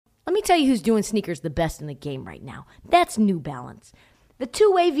me tell you who's doing sneakers the best in the game right now. That's New Balance. The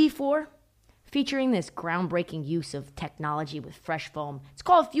two-way V4, featuring this groundbreaking use of technology with fresh foam. It's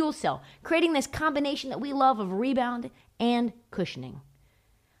called Fuel Cell, creating this combination that we love of rebound and cushioning.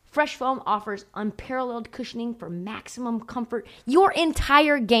 Fresh foam offers unparalleled cushioning for maximum comfort your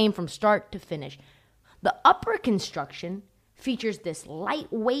entire game from start to finish. The upper construction features this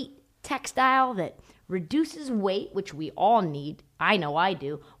lightweight textile that reduces weight, which we all need, I know I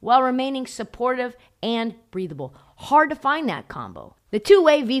do, while remaining supportive and breathable. Hard to find that combo. The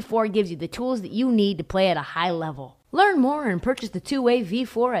two-way V4 gives you the tools that you need to play at a high level. Learn more and purchase the two-way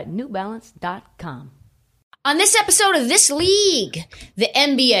V4 at newbalance.com. On this episode of This League, the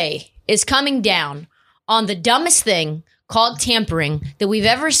NBA is coming down on the dumbest thing called tampering that we've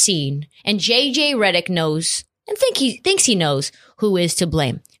ever seen, and JJ Redick knows and thinks he knows who is to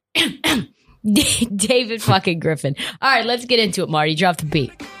blame. David fucking Griffin. All right, let's get into it, Marty. Drop the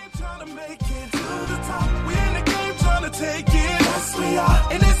beat.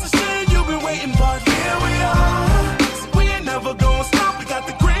 And it's a shame you've been waiting, but here we are. We ain't never gonna stop. We got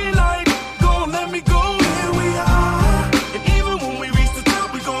the green light. Gonna let me go. Here we are. And even when we reach the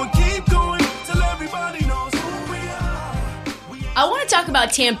top, we gonna keep going till everybody knows who we are. I want to talk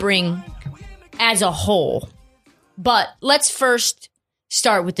about tampering as a whole, but let's first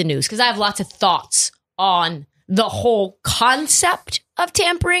start with the news because I have lots of thoughts on the whole concept of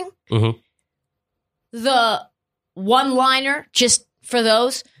tampering. Mm-hmm. The one-liner, just for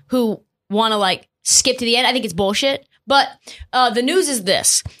those who want to skip to the end, I think it's bullshit. But the news is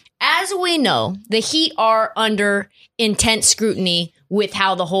this. As we know, the Heat are under intense scrutiny with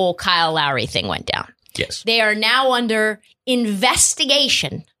how the whole Kyle Lowry thing went down. Yes. They are now under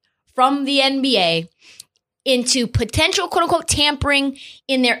investigation from the NBA into potential quote-unquote tampering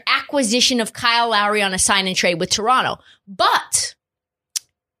in their acquisition of Kyle Lowry on a sign and trade with Toronto. But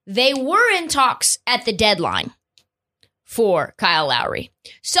they were in talks at the deadline for Kyle Lowry.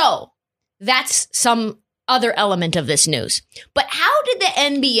 So that's some other element of this news. But how did the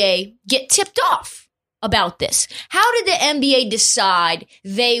NBA get tipped off about this? How did the NBA decide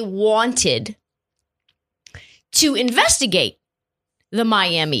they wanted to investigate the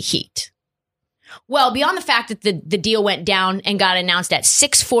Miami Heat? Well, beyond the fact that the deal went down and got announced at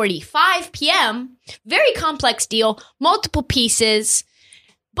 6:45 p.m., very complex deal, multiple pieces,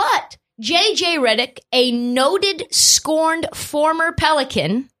 but JJ Redick, a noted, scorned former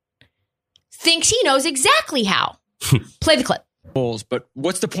Pelican, thinks he knows exactly how. Play the clip. But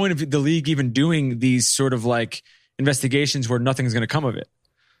what's the point of the league even doing these sort of investigations where nothing's going to come of it?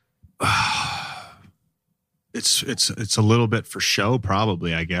 It's a little bit for show,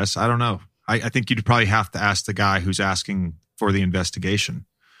 probably, I guess. I don't know. I think you'd probably have to ask the guy who's asking for the investigation.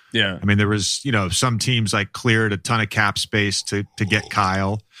 Yeah. I mean, there was, some teams cleared a ton of cap space to get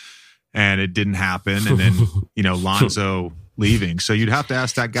Kyle, and it didn't happen. And then, Lonzo leaving. So you'd have to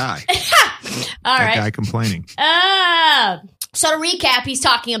ask that guy. All that right. guy complaining. So to recap, he's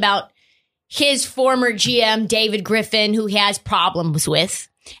talking about his former GM, David Griffin, who he has problems with.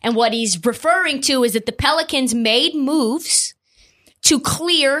 And what he's referring to is that the Pelicans made moves to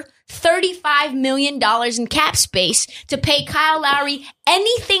clear $35 million in cap space to pay Kyle Lowry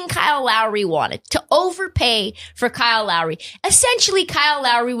anything Kyle Lowry wanted, to overpay for Kyle Lowry. Essentially, Kyle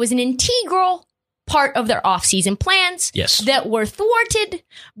Lowry was an integral part of their offseason plans that were thwarted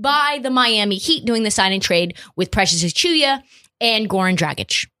by the Miami Heat doing the sign and trade with Precious Achiuwa and Goran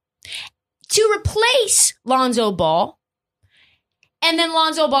Dragic to replace Lonzo Ball. And then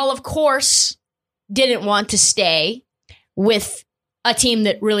Lonzo Ball, of course, didn't want to stay with a team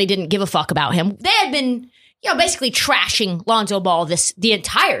that really didn't give a fuck about him. They had been, basically trashing Lonzo Ball the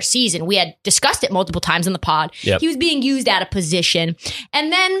entire season. We had discussed it multiple times in the pod. Yep. He was being used out of position.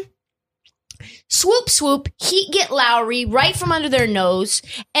 And then swoop, Heat get Lowry right from under their nose.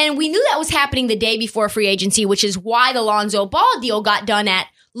 And we knew that was happening the day before free agency, which is why the Lonzo Ball deal got done at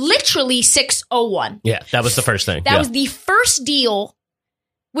literally 6:01. Yeah, that was the first thing. That was the first deal,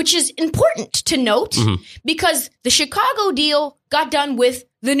 which is important to note because the Chicago deal got done with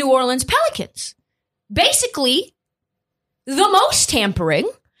the New Orleans Pelicans. Basically, the most tampering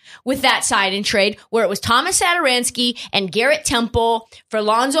with that sign and trade, where it was Thomas Satoransky and Garrett Temple for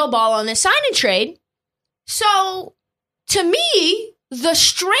Lonzo Ball on the sign and trade. So, to me, the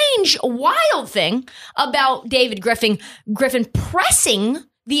strange, wild thing about David Griffin pressing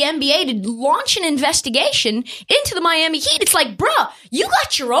the NBA to launch an investigation into the Miami Heat. It's like, bruh, you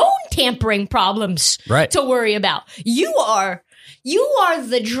got your own tampering problems to worry about. You are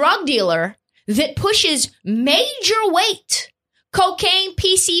the drug dealer that pushes major weight, cocaine,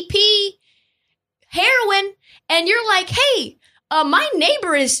 PCP, heroin, and you're like, hey, my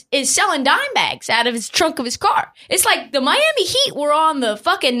neighbor is selling dime bags out of his trunk of his car. It's like the Miami Heat were on the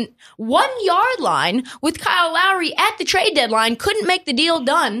fucking 1 yard line with Kyle Lowry at the trade deadline, couldn't make the deal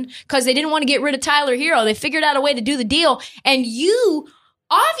done because they didn't want to get rid of Tyler Hero. They figured out a way to do the deal, and you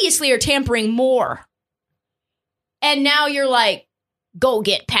obviously are tampering more. And now you're like, go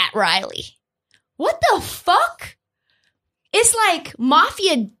get Pat Riley. What the fuck? It's like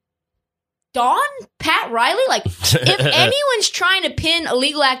Mafia Don Pat Riley? Like, if anyone's trying to pin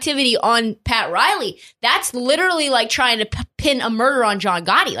illegal activity on Pat Riley, that's literally like trying to pin a murder on John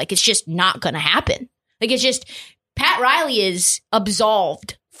Gotti. Like, it's just not going to happen. Like, it's just, Pat Riley is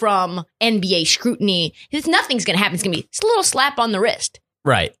absolved from NBA scrutiny. Nothing's going to happen. It's going to be a little slap on the wrist.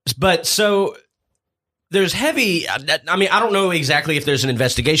 Right. But so there's heavy, I mean, I don't know exactly if there's an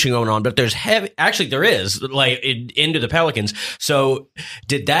investigation going on, but there's heavy, actually there is, like, into the Pelicans. So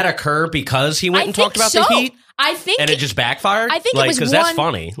did that occur because he went and talked about the Heat? I think, and it just backfired. I think like, it was because that's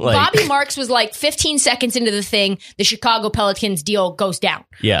funny. Like, Bobby Marks was like 15 seconds into the thing. The Chicago Pelicans deal goes down.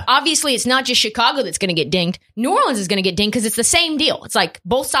 Yeah. Obviously, it's not just Chicago that's going to get dinged. New Orleans is going to get dinged because it's the same deal. It's like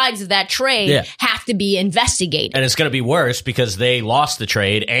both sides of that trade have to be investigated. And it's going to be worse because they lost the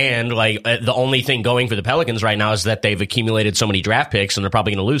trade, and like the only thing going for the Pelicans right now is that they've accumulated so many draft picks, and they're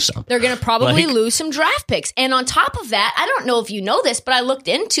probably going to lose some. They're going to probably lose some draft picks. And on top of that, I don't know if you know this, but I looked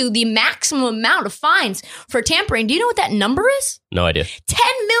into the maximum amount of fines for tampering. Do you know what that number is? No idea. $10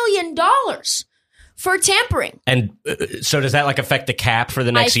 million for tampering. And so does that like affect the cap for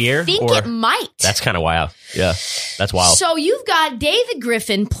the next year? I think it might. That's kind of wild. Yeah, that's wild. So you've got David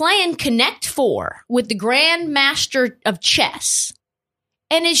Griffin playing Connect 4 with the Grand Master of Chess.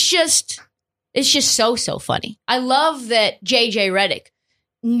 And it's just so funny. I love that JJ Redick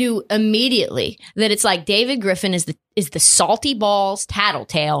knew immediately that it's like David Griffin is the salty balls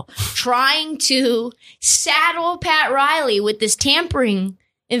tattletale trying to saddle Pat Riley with this tampering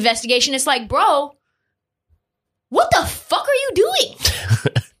investigation. It's like, bro, what the fuck are you doing?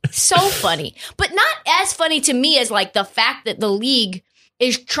 So funny. But not as funny to me as like the fact that the league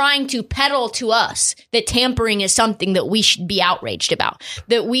is trying to peddle to us that tampering is something that we should be outraged about,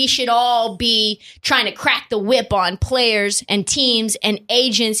 that we should all be trying to crack the whip on players and teams and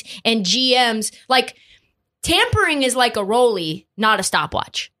agents and GMs. Like, tampering is like a rollie, not a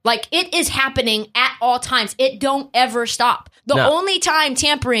stopwatch. Like, it is happening at all times. It don't ever stop. The only time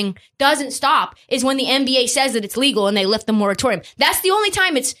tampering doesn't stop is when the NBA says that it's legal and they lift the moratorium. That's the only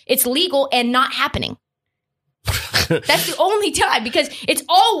time it's legal and not happening. That's the only time, because it's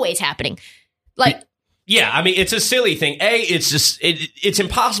always happening. Like, yeah, I mean, it's a silly thing. It's just it's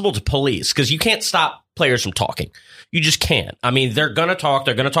impossible to police because you can't stop players from talking. You just can't. I mean, they're gonna talk.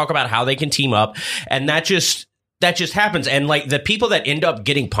 They're gonna talk about how they can team up, and that just happens. And like the people that end up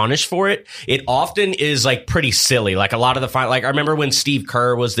getting punished for it, it often is like pretty silly. Like a lot of the like I remember when Steve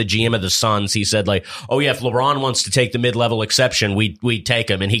Kerr was the GM of the Suns, he said like, "Oh yeah, if LeBron wants to take the mid-level exception, we take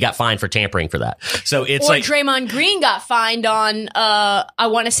him," and he got fined for tampering for that. So it's like Draymond Green got fined on I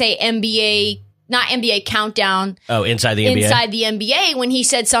want to say not NBA Countdown. Oh, Inside the NBA. Inside the NBA, when he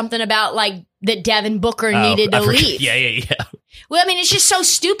said something about like that Devin Booker needed to leave. Yeah. Well, I mean, it's just so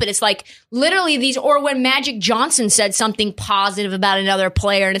stupid. It's like literally or when Magic Johnson said something positive about another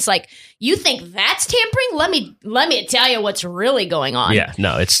player, and it's like, you think that's tampering? Let me tell you what's really going on. Yeah,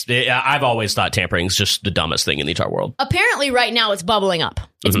 no, I've always thought tampering is just the dumbest thing in the entire world. Apparently, right now it's bubbling up.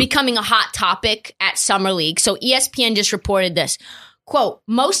 It's becoming a hot topic at Summer League. So ESPN just reported this. Quote,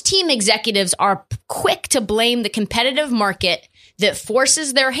 most team executives are quick to blame the competitive market that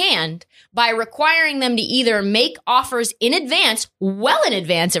forces their hand by requiring them to either make offers in advance, well in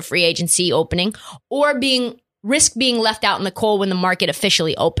advance of free agency opening, or risk being left out in the cold when the market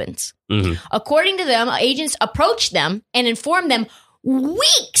officially opens. Mm-hmm. According to them, agents approach them and inform them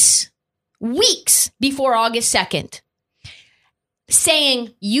weeks before August 2nd,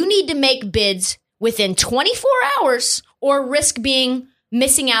 saying you need to make bids within 24 hours or risk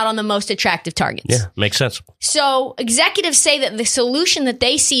missing out on the most attractive targets. Yeah, makes sense. So executives say that the solution that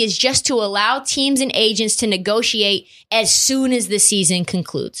they see is just to allow teams and agents to negotiate as soon as the season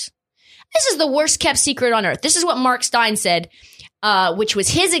concludes. This is the worst kept secret on earth. This is what Mark Stein said, which was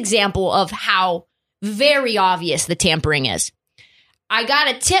his example of how very obvious the tampering is. I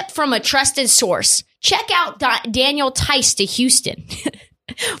got a tip from a trusted source. Check out Daniel Tice to Houston.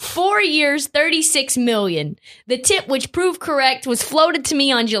 4 years, $36 million. The tip, which proved correct, was floated to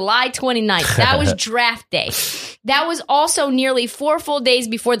me on July 29th. That was draft day. That was also nearly 4 full days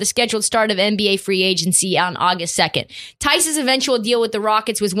before the scheduled start of NBA free agency on August 2nd. Tice's eventual deal with the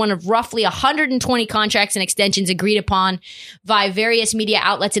Rockets was one of roughly 120 contracts and extensions agreed upon by various media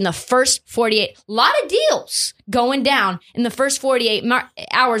outlets in the first 48. A lot of deals going down in the first 48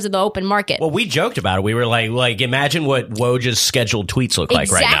 hours of the open market. Well, we joked about it. We were like, imagine what Woj's scheduled tweets look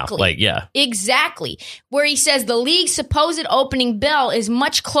like right now. Like, yeah. Exactly. Where he says the league's supposed opening bell is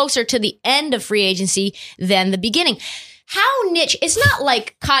much closer to the end of free agency than the beginning. How niche? It's not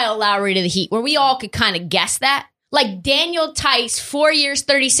like Kyle Lowry to the Heat, where we all could kind of guess that. Like Daniel Tice, 4 years,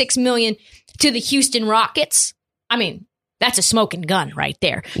 $36 million to the Houston Rockets. I mean, that's a smoking gun right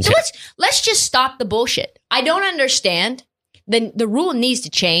there. So let's just stop the bullshit. I don't understand. The rule needs to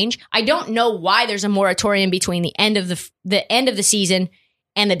change. I don't know why there's a moratorium between the end of the season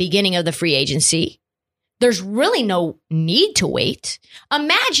and the beginning of the free agency. There's really no need to wait.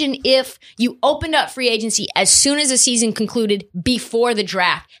 Imagine if you opened up free agency as soon as the season concluded before the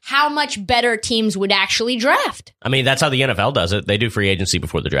draft. How much better teams would actually draft? I mean, that's how the NFL does it. They do free agency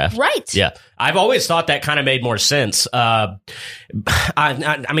before the draft. Right. Yeah. I've always thought that kind of made more sense. I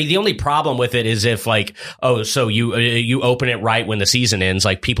mean, the only problem with it is if like, oh, so you open it right when the season ends,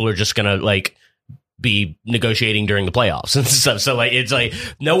 like people are just going to like be negotiating during the playoffs and stuff. So like, it's like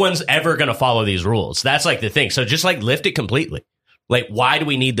no one's ever going to follow these rules. That's like the thing. So just like lift it completely. Like, why do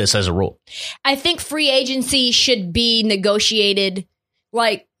we need this as a rule? I think free agency should be negotiated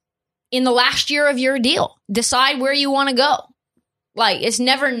like in the last year of your deal. Decide where you want to go. Like, it's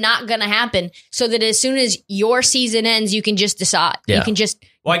never not going to happen so that as soon as your season ends, you can just decide. Yeah. You can just.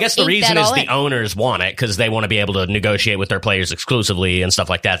 Well, I guess the reason is the owners want it because they want to be able to negotiate with their players exclusively and stuff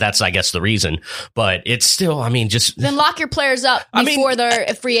like that. That's, I guess, the reason. But it's still, I mean, just. Then lock your players up before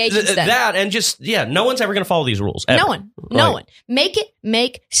they're free agents. That and just, yeah, no one's ever going to follow these rules. Ever. No one. Make it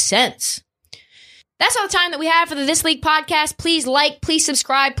make sense. That's all the time that we have for the This League podcast. Please like, please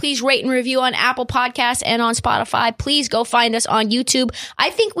subscribe, please rate and review on Apple Podcasts and on Spotify. Please go find us on YouTube. I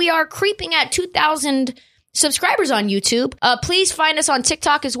think we are creeping at 2,000 subscribers on YouTube. Please find us on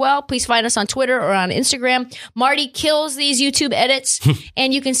TikTok as well. Please find us on Twitter or on Instagram. Marty kills these YouTube edits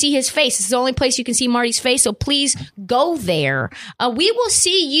and you can see his face. It's the only place you can see Marty's face. So please go there. We will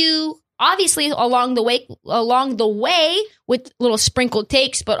see you obviously along the way with little sprinkled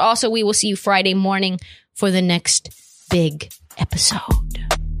takes, but also we will see you Friday morning for the next big episode.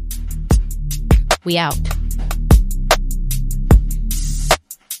 We out.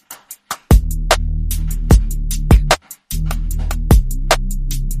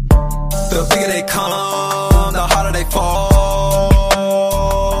 The bigger they come, the harder they fall.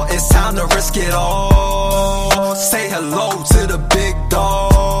 It's time to risk it all. Say hello to the big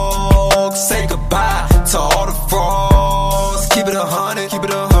dog. Say goodbye to all the frauds. Keep it 100, keep it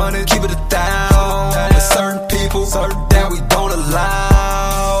 100, keep it 1,000. There's certain people that we don't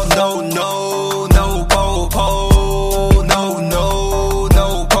allow. No, no, no po-po. No, no,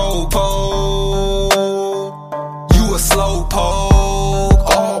 no po-po. You a slow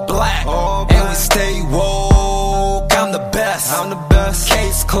poke, all black, and we stay woke. I'm the best,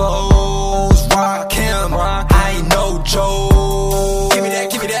 case closed, rock him, I ain't no joke. Give me that,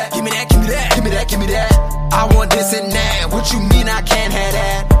 give me that, give me that, give me that, give me that, give me that. I want this and that, what you mean I can't have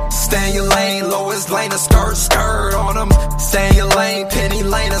that? Stay in your lane, lowest lane, a skirt, skirt on them. Stay in your lane, penny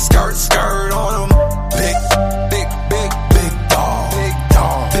lane, a skirt, skirt on them. Big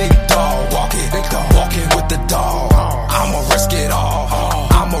dog, walking with the dog. I'ma risk it all,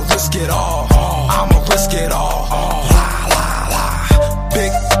 I'ma risk it all, I'ma risk it all. La la la,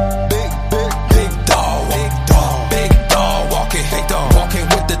 big dog, walking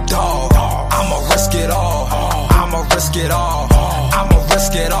with the dog. I'ma risk it all, I'ma risk it all, I'ma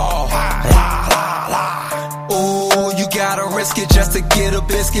risk it all. La la la. Ooh, you gotta risk it just to get a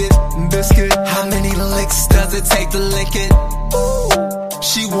biscuit. How many licks does it take to lick it? Ooh,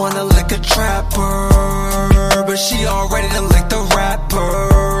 she wanna lick a trapper, but she already done licked the rapper.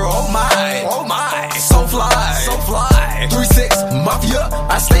 Oh my, so fly, 3-6 mafia,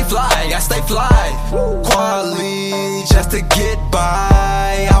 I stay fly. Quality just to get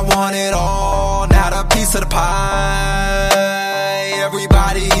by. I want it all, not a piece of the pie.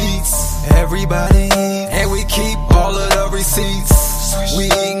 Everybody eats, and we keep all of the receipts. We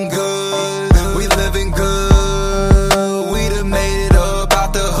eating good, we living good. We done made it up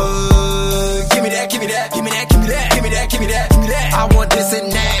out the hood. Give me that, give me that, give me that, give me that, give me that, give me that, give me that. I want this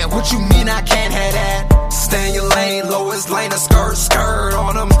and that, what you mean I can't have that? Stay in your lane, lowest lane, a skirt, skirt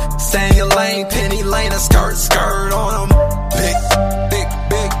on them. Stay in your lane, penny lane, a skirt, skirt on them. Big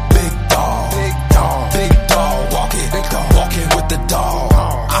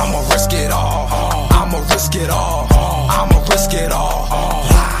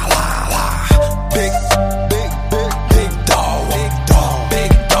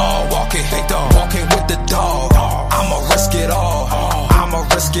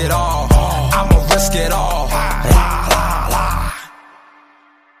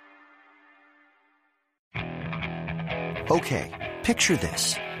Okay, picture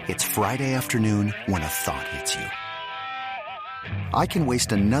this. It's Friday afternoon when a thought hits you. I can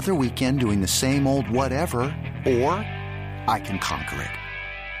waste another weekend doing the same old whatever, or I can conquer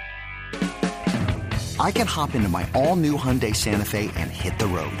it. I can hop into my all-new Hyundai Santa Fe and hit the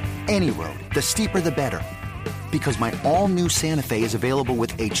road. Any road. The steeper the better. Because my all-new Santa Fe is available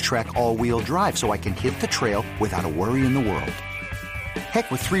with H-Track all-wheel drive, so I can hit the trail without a worry in the world.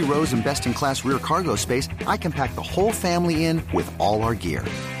 Heck, with 3 rows and best-in-class rear cargo space, I can pack the whole family in with all our gear.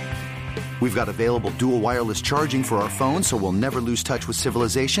 We've got available dual wireless charging for our phones, so we'll never lose touch with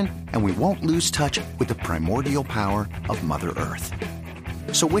civilization, and we won't lose touch with the primordial power of Mother Earth.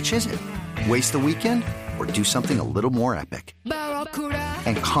 So which is it? Waste the weekend or do something a little more epic?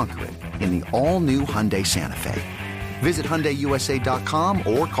 And conquer it in the all-new Hyundai Santa Fe. Visit HyundaiUSA.com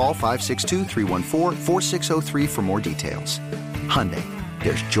or call 562-314-4603 for more details. Hyundai,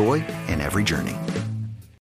 there's joy in every journey.